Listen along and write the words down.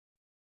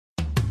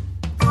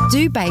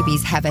Do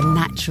babies have a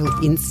natural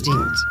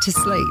instinct to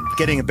sleep?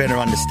 Getting a better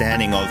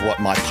understanding of what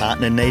my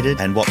partner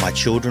needed and what my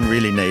children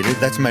really needed,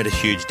 that's made a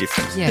huge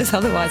difference. Yeah. Because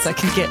otherwise I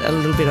can get a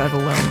little bit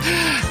overwhelmed.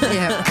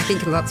 Yeah, I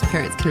think lots of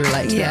parents can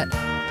relate to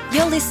that.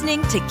 You're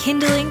listening to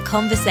Kindling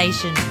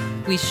Conversation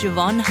with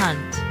Siobhan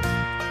Hunt.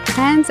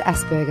 Hans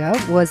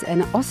Asperger was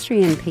an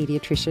Austrian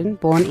paediatrician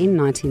born in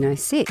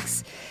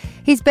 1906.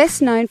 He's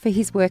best known for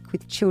his work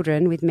with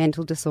children with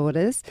mental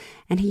disorders,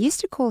 and he used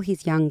to call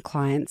his young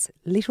clients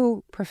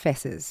little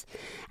professors.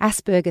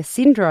 Asperger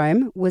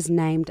syndrome was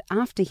named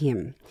after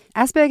him.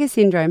 Asperger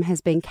syndrome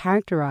has been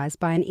characterised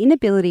by an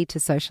inability to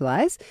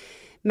socialise,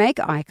 make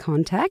eye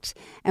contact,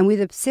 and with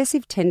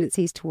obsessive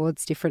tendencies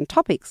towards different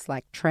topics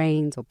like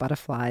trains or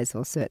butterflies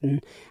or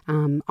certain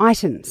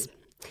items.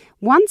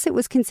 Once it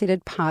was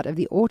considered part of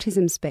the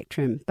autism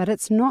spectrum, but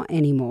it's not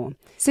anymore.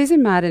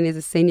 Susan Martin is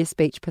a senior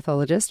speech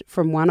pathologist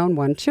from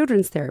One-on-One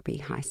Children's Therapy.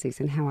 Hi,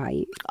 Susan. How are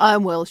you?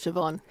 I'm well,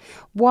 Siobhan.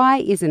 Why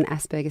isn't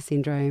Asperger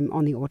syndrome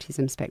on the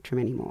autism spectrum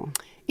anymore?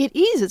 It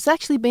is. It's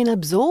actually been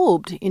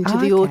absorbed into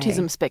the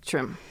autism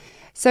spectrum.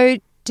 So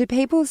do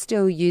people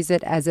still use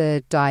it as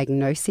a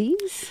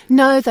diagnosis?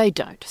 No, they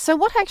don't. So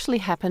what actually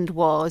happened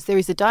was there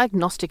is a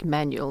diagnostic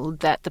manual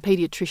that the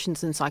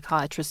paediatricians and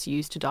psychiatrists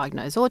use to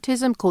diagnose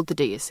autism called the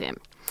DSM.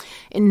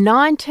 In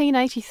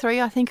 1983,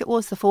 I think it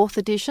was the 4th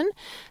edition,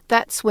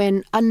 that's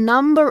when a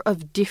number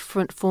of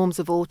different forms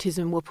of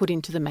autism were put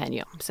into the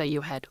manual. So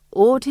you had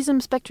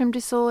autism spectrum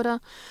disorder,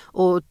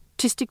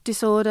 autistic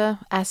disorder,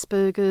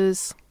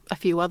 Asperger's, a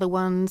few other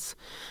ones,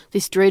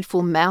 this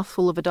dreadful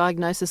mouthful of a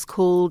diagnosis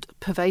called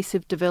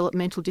pervasive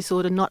developmental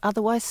disorder not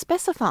otherwise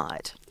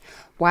specified.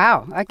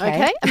 Wow,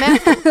 okay.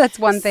 That's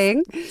one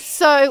thing.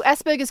 So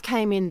Asperger's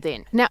came in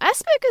then. Now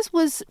Asperger's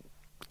was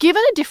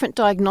given a different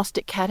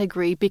diagnostic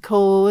category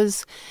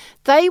because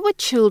they were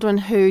children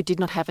who did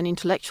not have an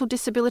intellectual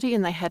disability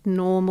and they had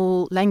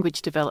normal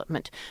language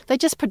development. They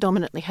just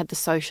predominantly had the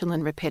social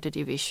and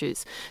repetitive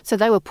issues. So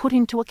they were put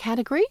into a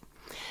category.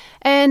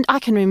 And I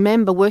can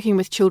remember working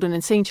with children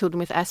and seeing children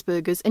with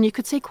Asperger's, and you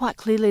could see quite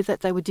clearly that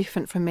they were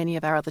different from many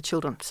of our other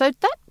children. So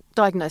that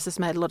diagnosis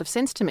made a lot of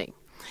sense to me.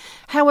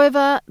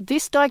 However,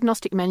 this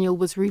diagnostic manual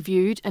was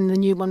reviewed and the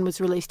new one was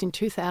released in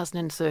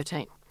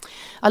 2013.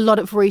 A lot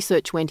of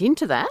research went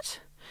into that,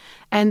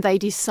 and they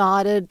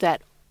decided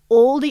that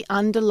all the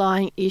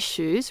underlying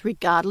issues,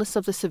 regardless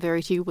of the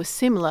severity, were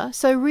similar.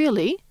 So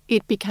really,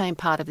 it became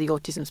part of the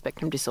autism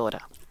spectrum disorder.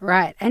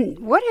 Right. And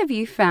what have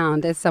you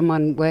found as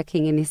someone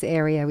working in this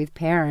area with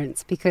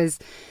parents? Because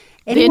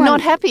they're not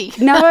happy.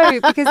 No,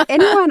 because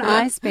anyone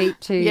I speak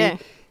to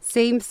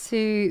seems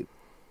to...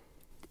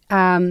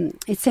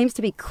 it seems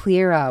to be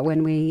clearer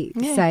when we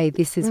say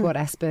this is what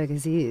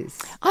Asperger's is.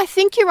 I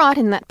think you're right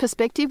in that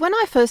perspective. When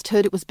I first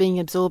heard it was being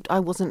absorbed, I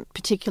wasn't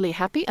particularly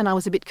happy and I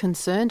was a bit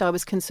concerned. I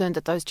was concerned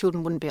that those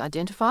children wouldn't be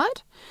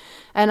identified.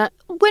 And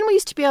when we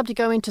used to be able to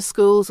go into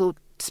schools or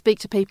speak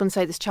to people and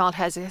say this child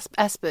has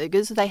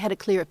Asperger's, they had a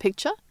clearer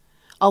picture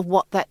of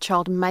what that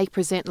child may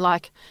present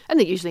like, and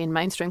they're usually in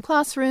mainstream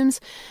classrooms.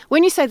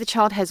 When you say the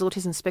child has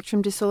autism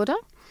spectrum disorder,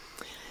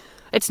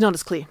 it's not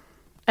as clear.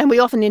 And we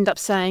often end up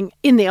saying,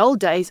 in the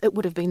old days, it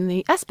would have been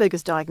the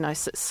Asperger's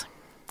diagnosis.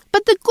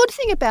 But the good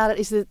thing about it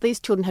is that these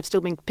children have still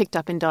been picked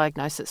up in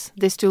diagnosis.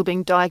 They're still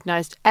being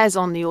diagnosed as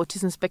on the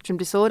autism spectrum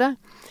disorder.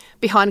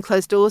 Behind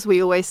closed doors,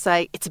 we always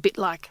say it's a bit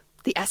like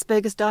the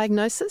Asperger's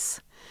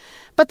diagnosis.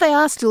 But they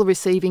are still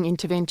receiving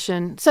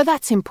intervention, so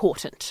that's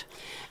important.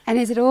 And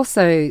is it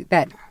also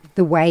that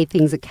the way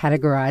things are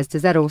categorised,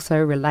 does that also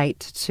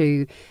relate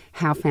to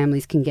how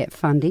families can get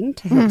funding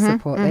to help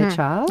support their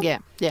child? Yeah.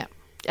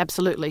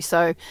 Absolutely.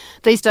 So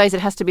these days it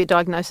has to be a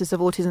diagnosis of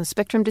autism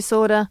spectrum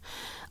disorder.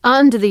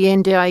 Under the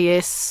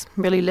NDIS,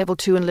 really level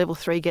 2 and level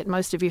 3 get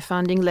most of your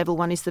funding. Level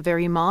 1 is the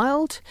very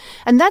mild.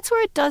 And that's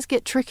where it does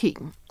get tricky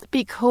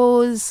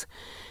because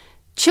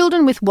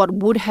children with what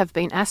would have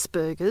been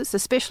Asperger's,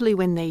 especially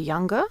when they're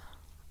younger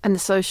and the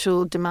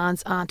social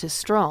demands aren't as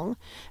strong,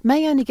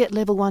 may only get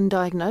level 1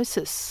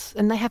 diagnosis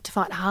and they have to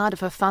fight harder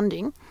for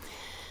funding.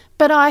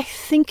 But I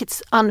think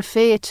it's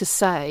unfair to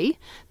say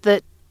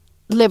that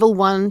level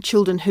 1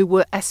 children who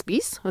were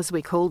Aspies, as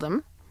we call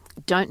them,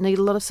 don't need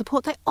a lot of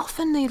support. They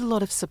often need a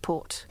lot of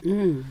support.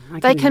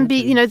 They can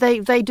be,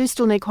 they do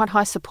still need quite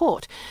high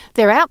support.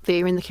 They're out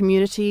there in the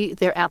community,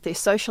 they're out there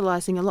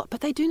socialising a lot, but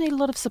they do need a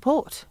lot of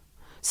support.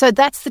 So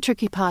that's the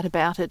tricky part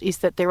about it, is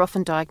that they're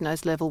often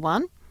diagnosed level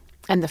 1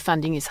 and the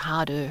funding is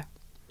harder.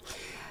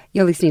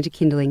 You're listening to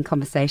Kindling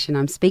Conversation.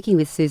 I'm speaking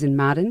with Susan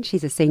Martin.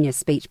 She's a senior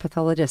speech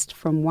pathologist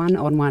from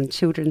One-on-One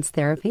Children's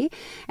Therapy.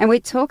 And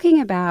we're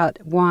talking about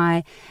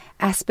why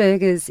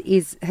Asperger's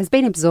has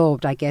been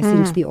absorbed, I guess,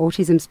 into the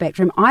autism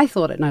spectrum. I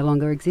thought it no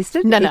longer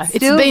existed. No, it's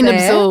been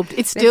absorbed.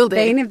 It's still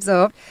there. It's been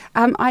absorbed.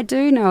 I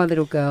do know a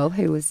little girl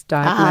who was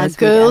diagnosed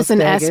with girls Asperger's.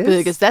 and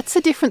Asperger's. That's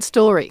a different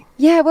story.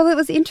 Yeah, well, it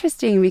was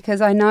interesting because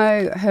I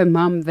know her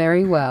mum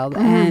very well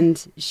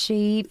and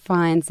she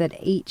finds that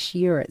each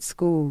year at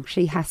school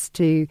she has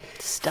to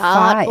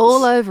start fight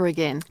all over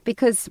again.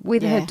 Because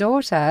with her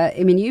daughter,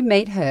 I mean, you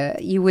meet her,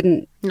 you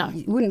wouldn't No.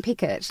 You wouldn't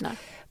pick it. No.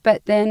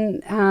 But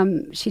then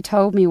she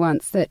told me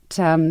once that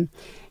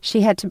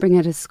she had to bring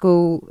her to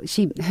school.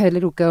 Her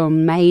little girl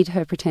made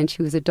her pretend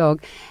she was a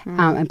dog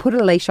and put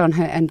a leash on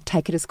her and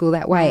take her to school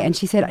that way. And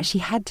she said she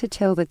had to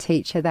tell the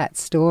teacher that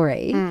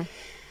story.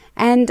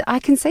 And I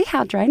can see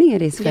how draining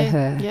it is for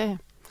her. Yeah.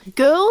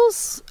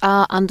 Girls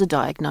are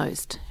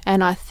underdiagnosed,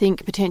 and I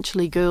think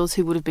potentially girls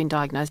who would have been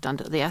diagnosed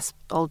under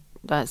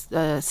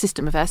the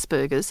system of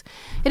Asperger's,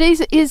 it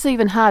is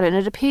even harder, and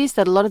it appears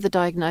that a lot of the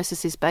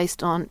diagnosis is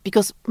based on,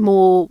 because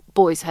more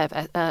boys have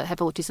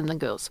autism than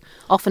girls,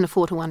 often a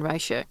 4-to-1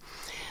 ratio.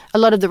 A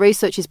lot of the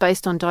research is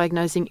based on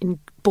diagnosing in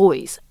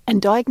boys, and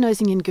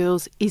diagnosing in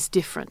girls is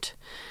different.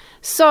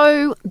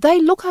 So they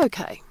look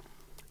okay.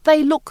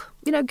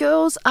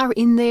 Girls are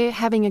in there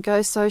having a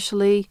go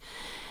socially.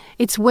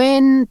 It's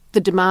when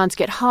the demands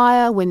get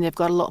higher, when they've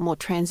got a lot more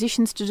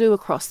transitions to do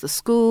across the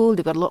school,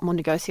 they've got a lot more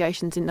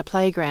negotiations in the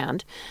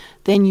playground,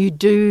 then you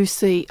do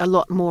see a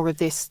lot more of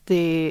their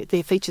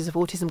features of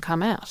autism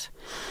come out.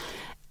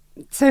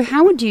 So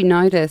how would you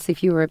notice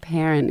if you were a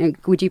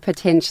parent? Would you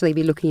potentially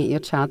be looking at your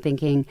child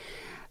thinking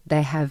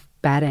they have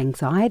bad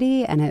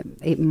anxiety and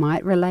it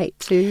might relate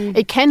to...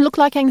 It can look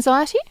like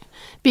anxiety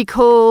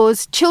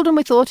because children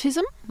with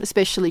autism,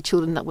 especially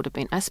children that would have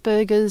been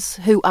Asperger's,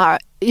 who are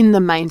in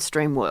the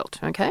mainstream world,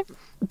 okay,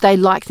 they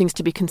like things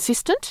to be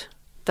consistent,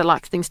 they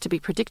like things to be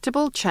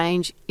predictable,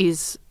 change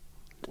is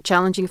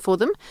challenging for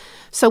them.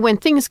 So when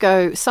things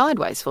go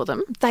sideways for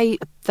them, they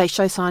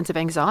show signs of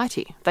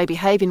anxiety. They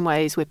behave in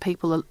ways where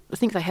people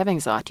think they have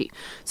anxiety.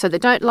 So they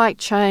don't like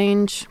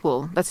change.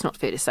 Well, that's not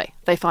fair to say.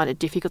 They find it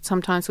difficult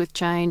sometimes with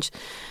change.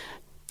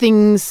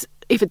 Things,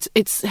 if it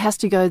has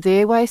to go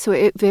their way, so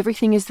if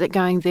everything is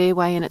going their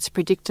way and it's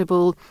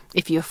predictable,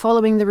 if you're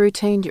following the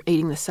routine, you're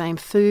eating the same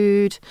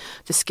food,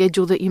 the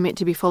schedule that you're meant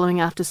to be following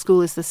after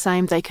school is the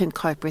same, they can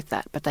cope with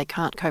that, but they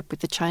can't cope with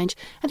the change,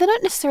 and they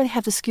don't necessarily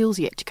have the skills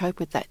yet to cope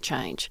with that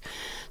change.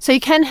 So you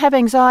can have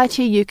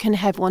anxiety, you can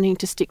have wanting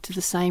to stick to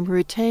the same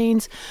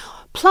routines,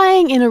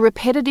 playing in a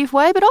repetitive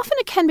way, but often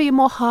it can be a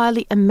more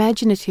highly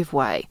imaginative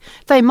way.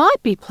 They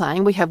might be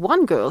playing, we have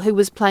one girl who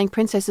was playing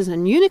princesses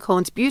and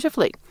unicorns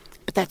beautifully,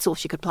 but that's all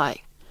she could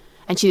play.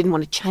 And she didn't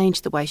want to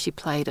change the way she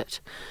played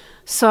it.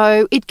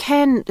 So it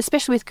can,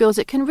 especially with girls,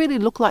 it can really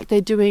look like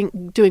they're doing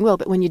well,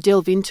 but when you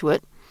delve into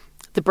it,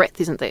 the breadth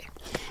isn't there.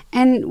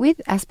 And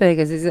with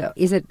Asperger's,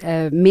 is it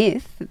a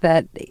myth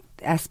that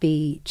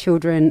Aspie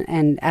children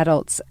and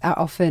adults are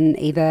often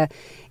either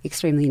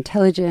extremely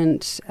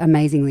intelligent,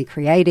 amazingly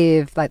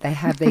creative, like they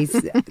have these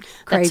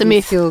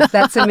crazy skills?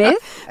 That's a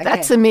myth? Okay.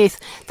 That's a myth.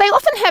 They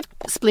often have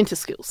splinter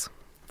skills.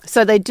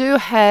 So they do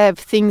have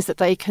things that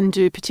they can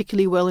do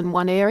particularly well in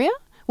one area.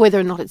 Whether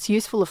or not it's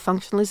useful or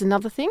functional is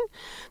another thing.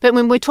 But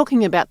when we're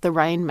talking about the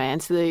Rain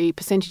Mans, the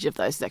percentage of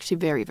those is actually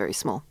very, very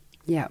small.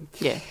 Yeah.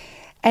 Yeah.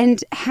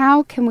 And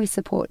how can we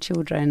support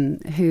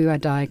children who are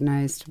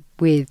diagnosed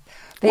with...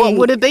 What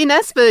would have been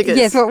Asperger's?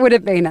 Yes, what would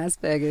have been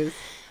Asperger's?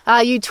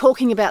 Are you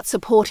talking about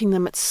supporting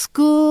them at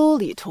school?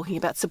 Are you talking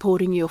about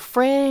supporting your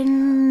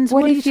friends?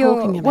 What are you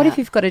talking about? What if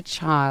you've got a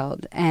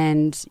child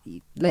and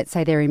let's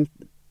say they're in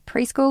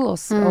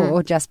preschool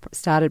or just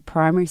started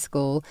primary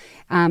school,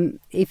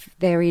 if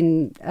they're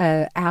in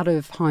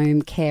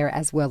out-of-home care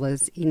as well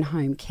as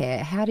in-home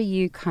care, how do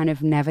you kind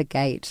of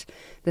navigate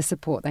the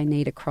support they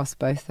need across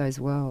both those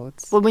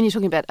worlds? Well, when you're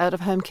talking about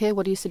out-of-home care,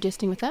 what are you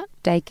suggesting with that?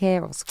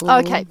 Daycare or school?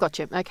 Okay,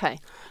 gotcha. Okay.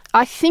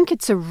 I think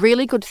it's a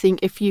really good thing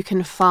if you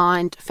can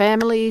find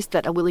families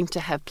that are willing to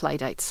have play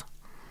dates,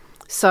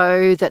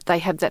 so that they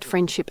have that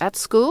friendship at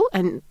school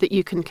and that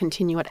you can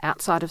continue it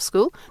outside of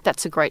school.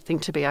 That's a great thing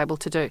to be able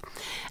to do.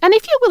 And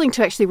if you're willing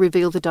to actually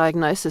reveal the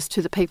diagnosis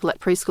to the people at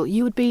preschool,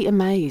 you would be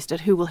amazed at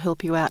who will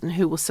help you out and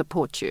who will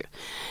support you.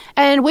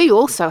 And we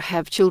also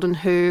have children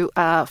who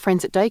are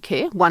friends at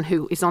daycare, one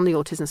who is on the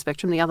autism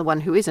spectrum, the other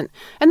one who isn't.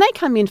 And they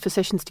come in for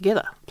sessions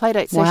together,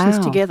 playdate sessions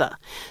together.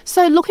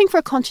 So looking for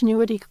a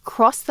continuity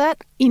across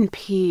that in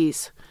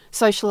peers,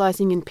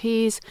 socialising in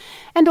peers,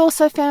 and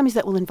also families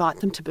that will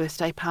invite them to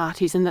birthday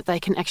parties and that they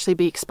can actually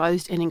be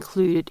exposed and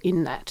included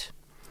in that.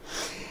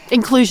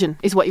 Inclusion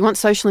is what you want,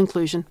 social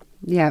inclusion.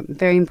 Yeah,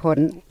 very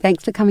important.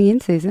 Thanks for coming in,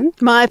 Susan.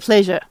 My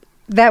pleasure.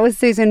 That was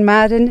Susan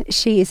Marden.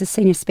 She is a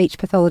senior speech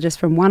pathologist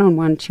from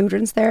One-on-One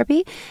Children's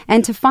Therapy.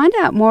 And to find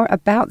out more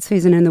about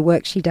Susan and the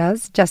work she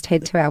does, just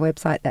head to our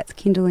website. That's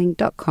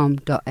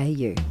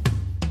kindling.com.au.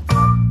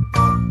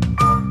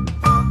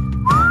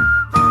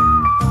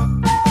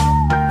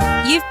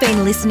 You've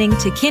been listening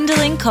to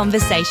Kindling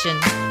Conversation.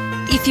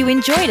 If you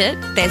enjoyed it,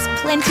 there's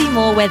plenty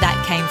more where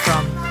that came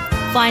from.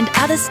 Find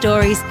other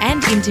stories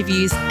and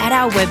interviews at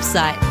our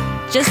website.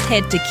 Just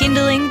head to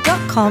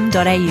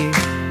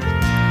kindling.com.au.